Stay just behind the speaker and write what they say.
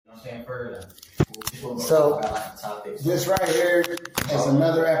I'm saying, further. So this right here is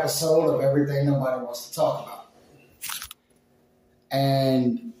another episode of Everything Nobody Wants to Talk About.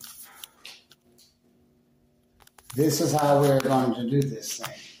 And this is how we're going to do this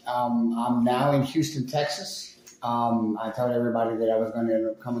thing. I'm now in Houston, Texas. I told everybody that I was going to end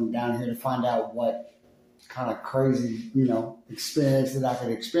up coming down here to find out what kind of crazy, experience that I could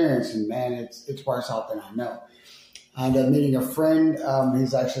experience. And man, it's worse off than I know. I ended up meeting a friend.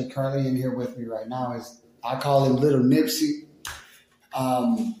 He's actually currently in here with me right now. I call him Little Nipsey.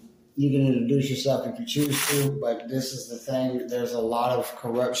 You can introduce yourself if you choose to, but this is the thing. There's a lot of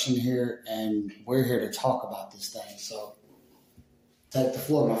corruption here, and we're here to talk about this thing. So take the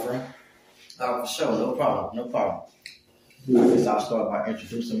floor, my friend. For sure, no problem. I guess I'll start by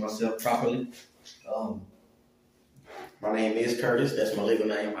introducing myself properly. My name is Curtis. That's my legal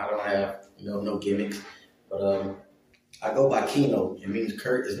name. I don't have no gimmicks, but I go by Keno. It means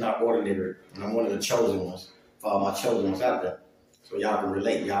Kurt is not ordinary, and I'm one of the chosen ones for all my chosen ones out there. So y'all can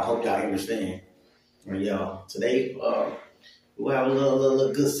relate. Y'all hope y'all understand. And y'all, today we'll have a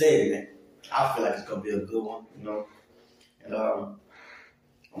little good segment. I feel like it's gonna be a good one, And I'm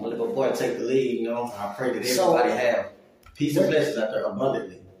gonna let my boy take the lead, I pray that everybody have peace and blessings out there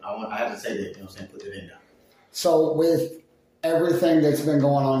abundantly. I have to say that, put it in there. So with everything that's been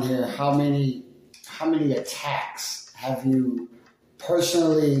going on here, how many attacks have you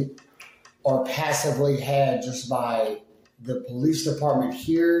personally or passively had just by the police department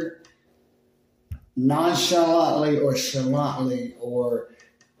here, nonchalantly or chalantly, or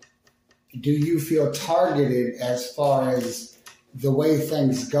do you feel targeted as far as the way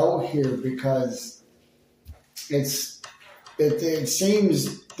things go here? Because it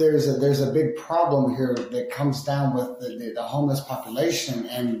seems there's a big problem here that comes down with the homeless population,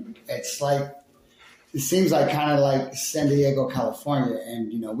 and it seems like kind of like San Diego, California,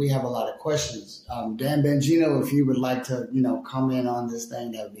 and we have a lot of questions. Dan Bengino, if you would like to comment on this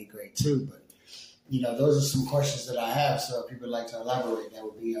thing, that would be great too. But those are some questions that I have. So if you would like to elaborate, that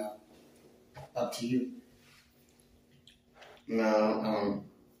would be up to you. No,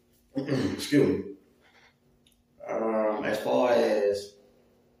 excuse me. As far as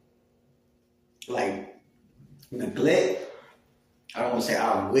like neglect, I don't want to say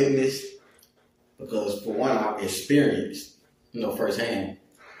I've witnessed, because for one, I've experienced, firsthand,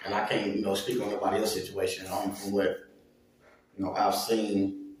 and I can't, speak on nobody else's situation, only from what, I've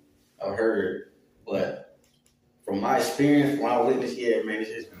seen or heard. But from my experience, when I witnessed,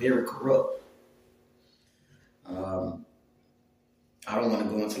 it's very corrupt. I don't want to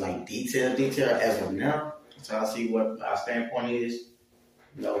go into like detail as of now, so I'll see what our standpoint is,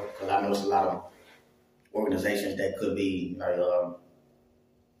 because I know there's a lot of organizations that could be,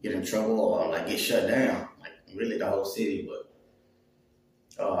 get in trouble or like get shut down, like really the whole city. But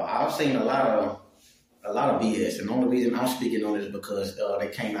I've seen a lot of BS, and the only reason I'm speaking on it is because they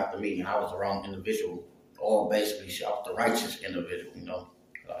came after me and I was the wrong individual, or basically I was the righteous individual.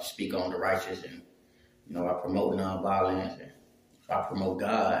 I speak on the righteous, and I promote nonviolence, and I promote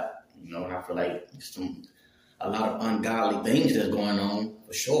God. And I feel like a lot of ungodly things that's going on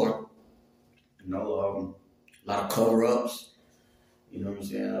for sure. A lot of cover-ups. You know what I'm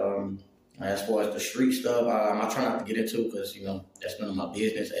saying? As far as the street stuff, I try not to get into, because, that's none of my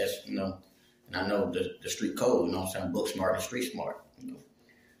business, and I know the street code, book smart and street smart,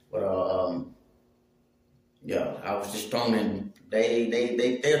 But, I was just thrown in,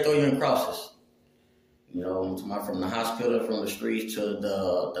 they'll throw you in crosses, from the hospital, from the streets to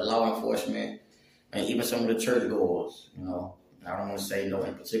the law enforcement, and even some of the churchgoers, I don't want to say no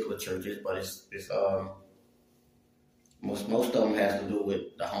in particular churches, but it's most of them has to do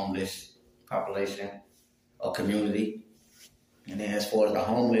with the homeless population or community. And then as far as the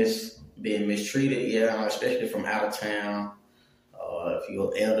homeless being mistreated, especially from out of town, if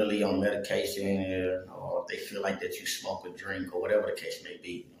you're elderly on medication, or if they feel like that you smoke or drink or whatever the case may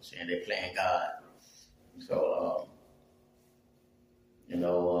be, they're playing God. So,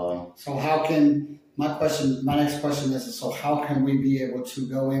 So how can, my next question is, so how can we be able to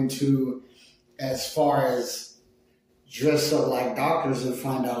go into, as far as dress up like doctors and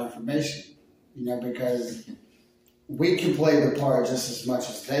find out information, because we can play the part just as much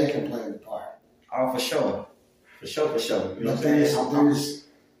as they can play the part. Oh, for sure. But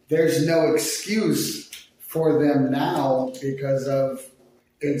there's no excuse for them now, because of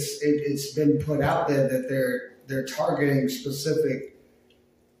it's been put out there that they're targeting specific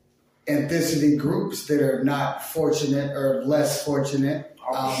ethnicity groups that are not fortunate or less fortunate.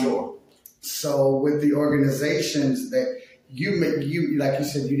 Oh, for sure. So with the organizations that you like you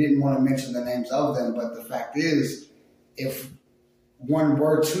said, you didn't want to mention the names of them, but the fact is, if one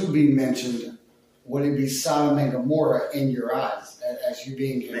were to be mentioned, would it be Sodom and Gomorrah in your eyes as you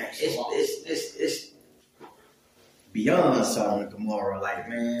being here? Man, it's beyond Sodom and Gomorrah. Like,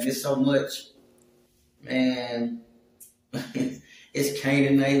 man, it's so much, man. It's Cain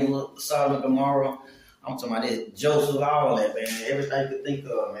and Abel, Sodom and Gomorrah. I'm talking about this Joseph, all that, man. Everything you could think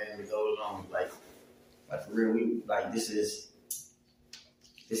of, man, that goes on. Like for real, we like this is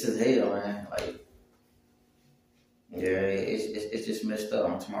hell, man. Like, yeah, it's just messed up.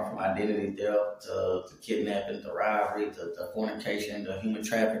 I'm talking about from identity theft to kidnapping, to robbery, to fornication, to human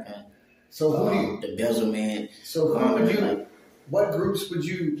trafficking. So who the embezzlement. So what groups would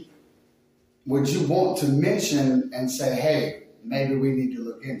you want to mention and say, hey, maybe we need to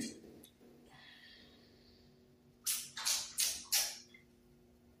look into?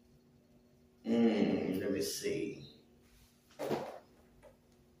 Let me see.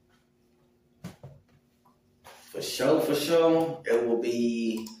 For sure, it will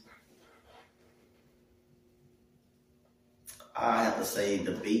be, I have to say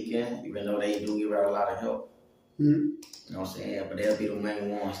the Beacon, even though they do give out a lot of help. Mm-hmm. You know what I'm saying? But they'll be the main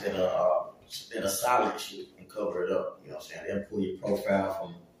ones that'll silence you and cover it up. You know what I'm saying? They'll pull your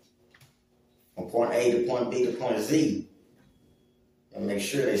profile from point A to point B to point Z and make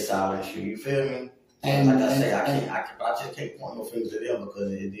sure they silence you. You feel me? And like I say, I just can't point no fingers at them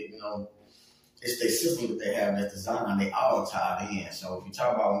because it's the system that they have that's designed, and they all tied in. So if you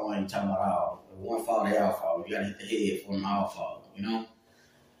talk about one, you talk about all. If one fall, they all fall. You gotta hit the head for them all fall, you know?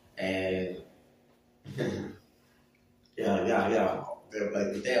 And yeah.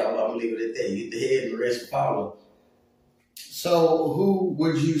 Like with that, I'm gonna leave it at that. You hit the head and the rest follow. So who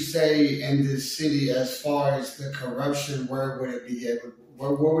would you say in this city, as far as the corruption, where would it be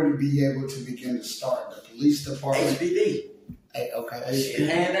able to begin to start? The police department? HPD. Okay.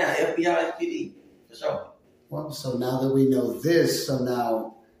 Hand down, FBI, HPD, for sure. Well, so now that we know this, so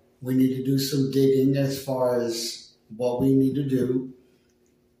now we need to do some digging as far as what we need to do.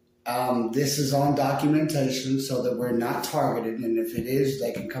 This is on documentation so that we're not targeted, and if it is,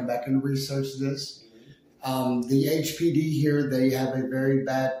 they can come back and research this. The HPD here, they have a very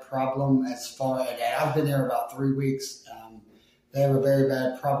bad problem as far as, I've been there about 3 weeks. They have a very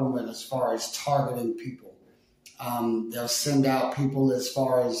bad problem with as far as targeting people. They'll send out people as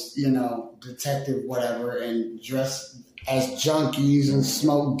far as, detective, whatever, and dress as junkies and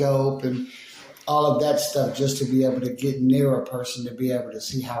smoke dope and all of that stuff just to be able to get near a person, to be able to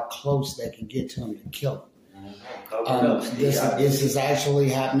see how close they can get to them to kill them. This is actually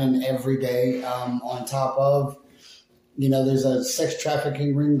happening every day. On top of, there's a sex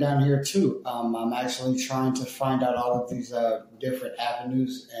trafficking ring down here too. I'm actually trying to find out all of these different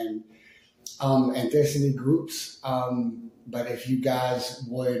avenues and ethnicity groups. But if you guys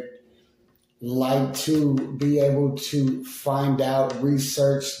would like to be able to find out,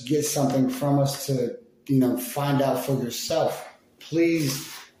 research, get something from us to, find out for yourself, please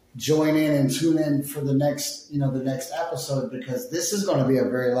join in and tune in for the next episode, because this is going to be a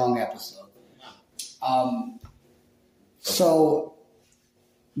very long episode. So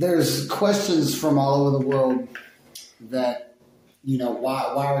there's questions from all over the world that,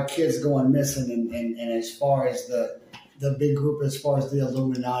 why are kids going missing, and as far as the big group, as far as the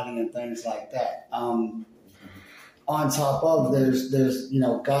Illuminati and things like that. On top of, there's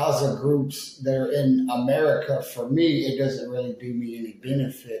Gaza groups that are in America. For me, it doesn't really do me any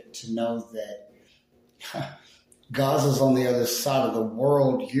benefit to know that Gaza's on the other side of the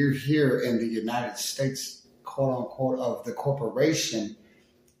world. You're here in the United States, quote unquote, of the corporation,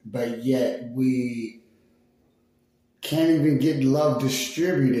 but yet we can't even get love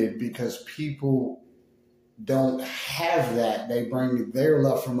distributed because people don't have that. They bring their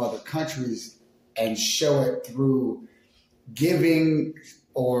love from other countries and show it through giving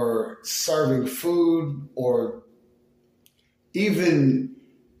or serving food, or even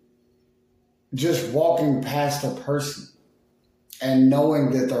just walking past a person and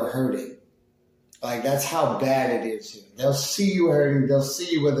knowing that they're hurting. Like, that's how bad it is here. They'll see you hurting, they'll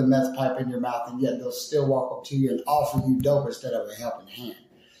see you with a meth pipe in your mouth, and yet they'll still walk up to you and offer you dope instead of a helping hand.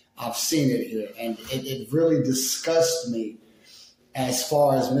 I've seen it here, and it really disgusts me as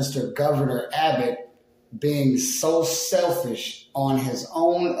far as Mr. Governor Abbott being so selfish on his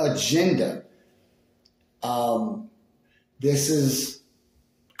own agenda. This is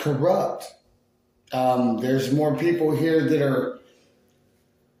corrupt. There's more people here that are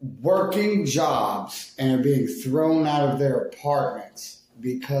working jobs and are being thrown out of their apartments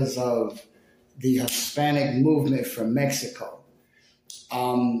because of the Hispanic movement from Mexico.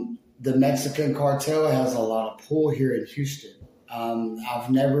 The Mexican cartel has a lot of pull here in Houston. I've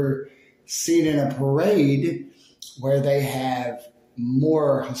never seen in a parade where they have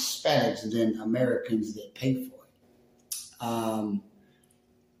more Hispanics than Americans that pay for it.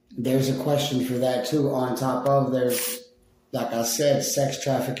 There's a question for that too. On top of there's, like I said, sex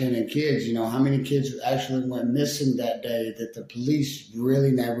trafficking and kids. You know, how many kids actually went missing that day that the police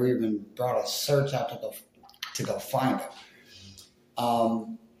really never even brought a search out to go find them.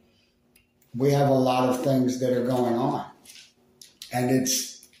 We have a lot of things that are going on, and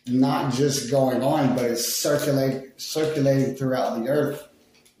it's not just going on, but it's circulating throughout the earth.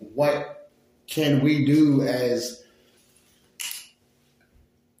 What can we do as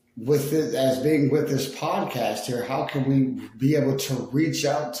being with this podcast here? How can we be able to reach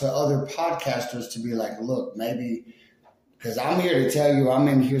out to other podcasters to be like, look, maybe, because I'm here to tell you, I'm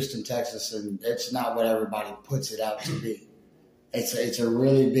in Houston, Texas, and it's not what everybody puts it out to be. It's a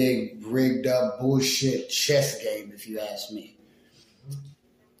really big, rigged up bullshit chess game, if you ask me.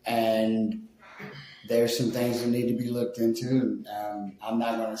 And there's some things that need to be looked into, and I'm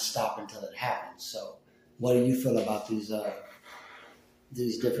not going to stop until it happens. So, what do you feel about these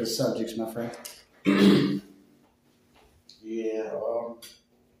different subjects, my friend? Yeah.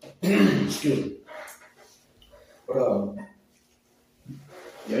 Excuse me. But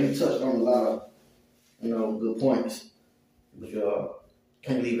yeah, you touched on a lot of good points. But you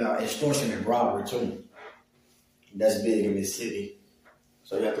can't leave out extortion and robbery too. That's big in this city.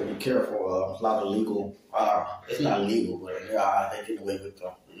 So you have to be careful. A lot of legal, it's not legal, but they get away with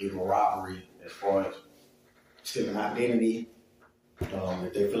the legal robbery as far as stealing identity.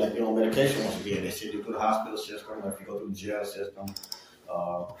 If they feel like you're on medication once again, they send you to the hospital system, or if you go through the jail system,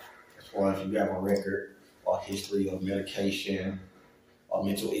 as far as you have a record or history of medication or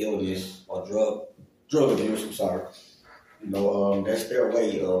mental illness or drug abuse, I'm sorry. That's their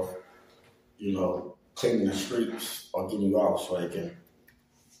way of, cleaning the streets or getting you off so they can,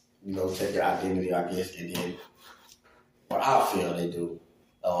 take your identity, I guess, and then what I feel they do,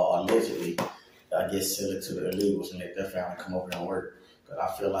 allegedly, I guess, sell it to the illegals and let their family come over and work. Because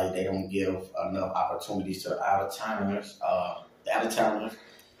I feel like they don't give enough opportunities to out-of-towners,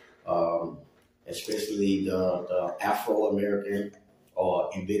 especially the Afro-American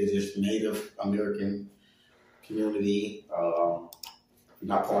or indigenous Native American community. If you're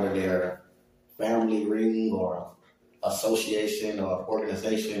not part of their family ring or association or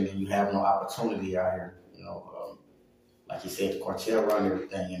organization, then you have no opportunity out here. Like you said, the cartel run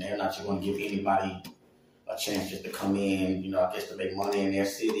everything, and they're not just going to give anybody a chance just to come in, I guess to make money in their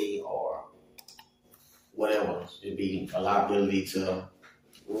city or whatever. It'd be a liability to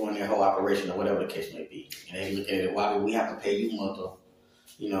ruin their whole operation or whatever the case may be. And they look at it, why do we have to pay you $18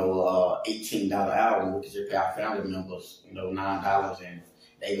 an hour? We could just pay our family members, $9, and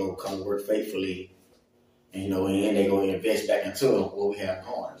they go come work faithfully, and and they go invest back into what we have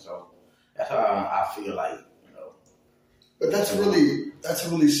going. So that's how I feel like. But that's a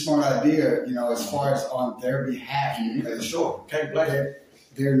really smart idea, as far as on their behalf. Mm-hmm. Sure, can't blame them.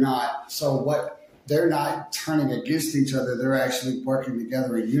 They're not turning against each other. They're actually working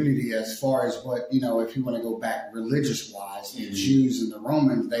together in unity. As far as what if you want to go back religious wise, the Jews and the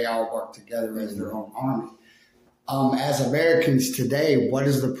Romans, they all work together as their own army. As Americans today, what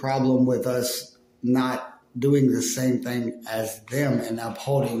is the problem with us not doing the same thing as them and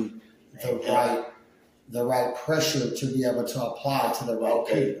upholding the right pressure to be able to apply to the right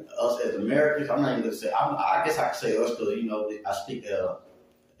people? Us as Americans, I'm not even going to say, I guess I can say us because, I speak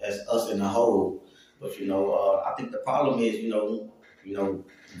as us in the whole. But, I think the problem is,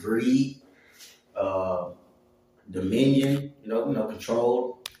 greed, dominion,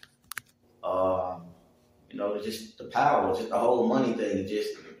 control, just the power, just the whole money thing.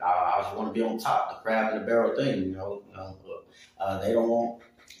 I just want to be on top, the crab in the barrel thing, they don't want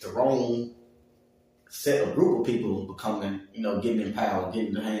the wrong set of group of people becoming, getting in power,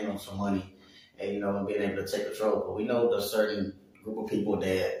 getting their hand on some money, and, being able to take control. But we know there's a certain group of people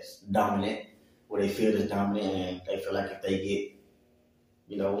that's dominant, where they feel is dominant, and they feel like if they get,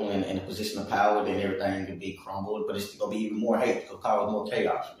 in a position of power, then everything can be crumbled. But it's going to be even more hate, it'll cause more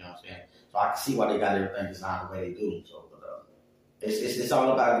chaos, you know what I'm saying? So I can see why they got everything designed the way they do. So, but it's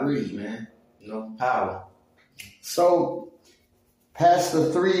all about greed, man, power. So, past the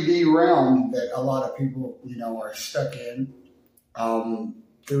 3D realm that a lot of people, are stuck in,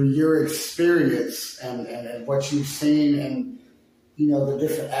 through your experience and what you've seen and, the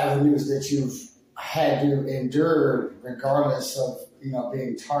different avenues that you've had to endure regardless of,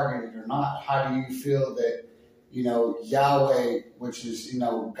 being targeted or not, how do you feel that, Yahweh, which is,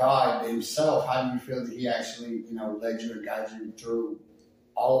 God himself, how do you feel that he actually, led you and guided you through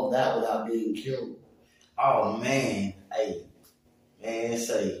all of that without being killed? Oh, man. Hey. Man,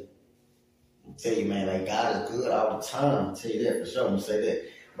 say, tell you, man, like God is good all the time. I tell you that for sure. I'm gonna say that.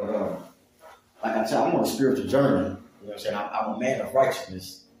 But like I tell you, I'm on a spiritual journey. You know what I'm saying? I'm a man of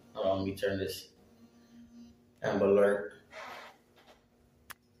righteousness. Hold on, let me turn this Amber Alert.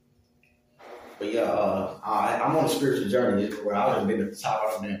 But yeah, I'm on a spiritual journey where I haven't been at the top,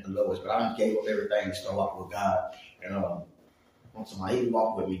 I haven't been at the lowest, but I gave up everything to start walking with God. And He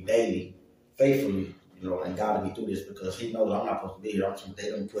walk with me daily, faithfully, and guide me through this because He knows I'm not supposed to be here. They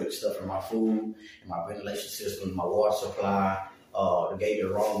don't put stuff in my food, in my ventilation system, my water supply. They gave me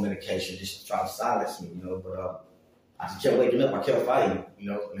the wrong medication just to try to silence me, But I just kept waking up. I kept fighting,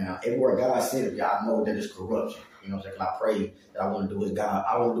 Now, everywhere God sent it, I know that it's corruption, Because I pray that I want to do His God.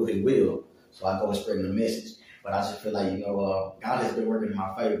 I want to do His will. So I go and spread the message. But I just feel like, God has been working in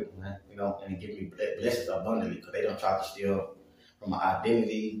my favor, man, and give me blessings abundantly because they don't try to steal from my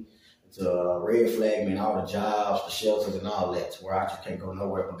identity to red flag me and all the jobs, the shelters and all that to where I just can't go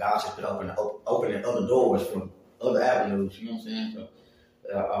nowhere. But God's just been opening other doors from other avenues, you know what I'm saying?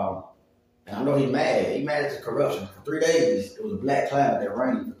 So, and I know He's mad. He's mad at the corruption. For 3 days, it was a black cloud that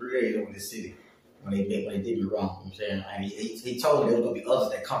rained for 3 days over this city. When they did me wrong, you know what I'm saying? And he told me there was going to be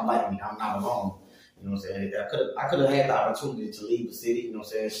others that come like me. I'm not alone. You know what I'm saying? I could have had the opportunity to leave the city, you know what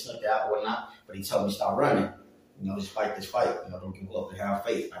I'm saying, snuck out or whatnot, but He told me stop running. Just fight this fight. Don't give up and have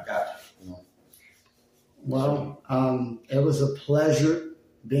faith. I got you. Well, it was a pleasure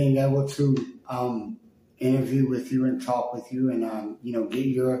being able to interview with you and talk with you and, get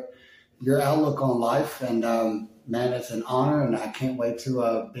your outlook on life. And, man, it's an honor, and I can't wait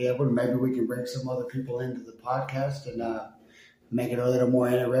to be able to, maybe we can bring some other people into the podcast and make it a little more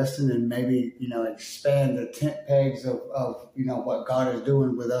interesting and maybe, expand the tent pegs of what God is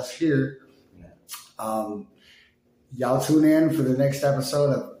doing with us here. Yeah. Y'all tune in for the next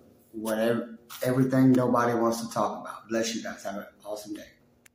episode of everything nobody wants to talk about. Bless you guys. Have an awesome day.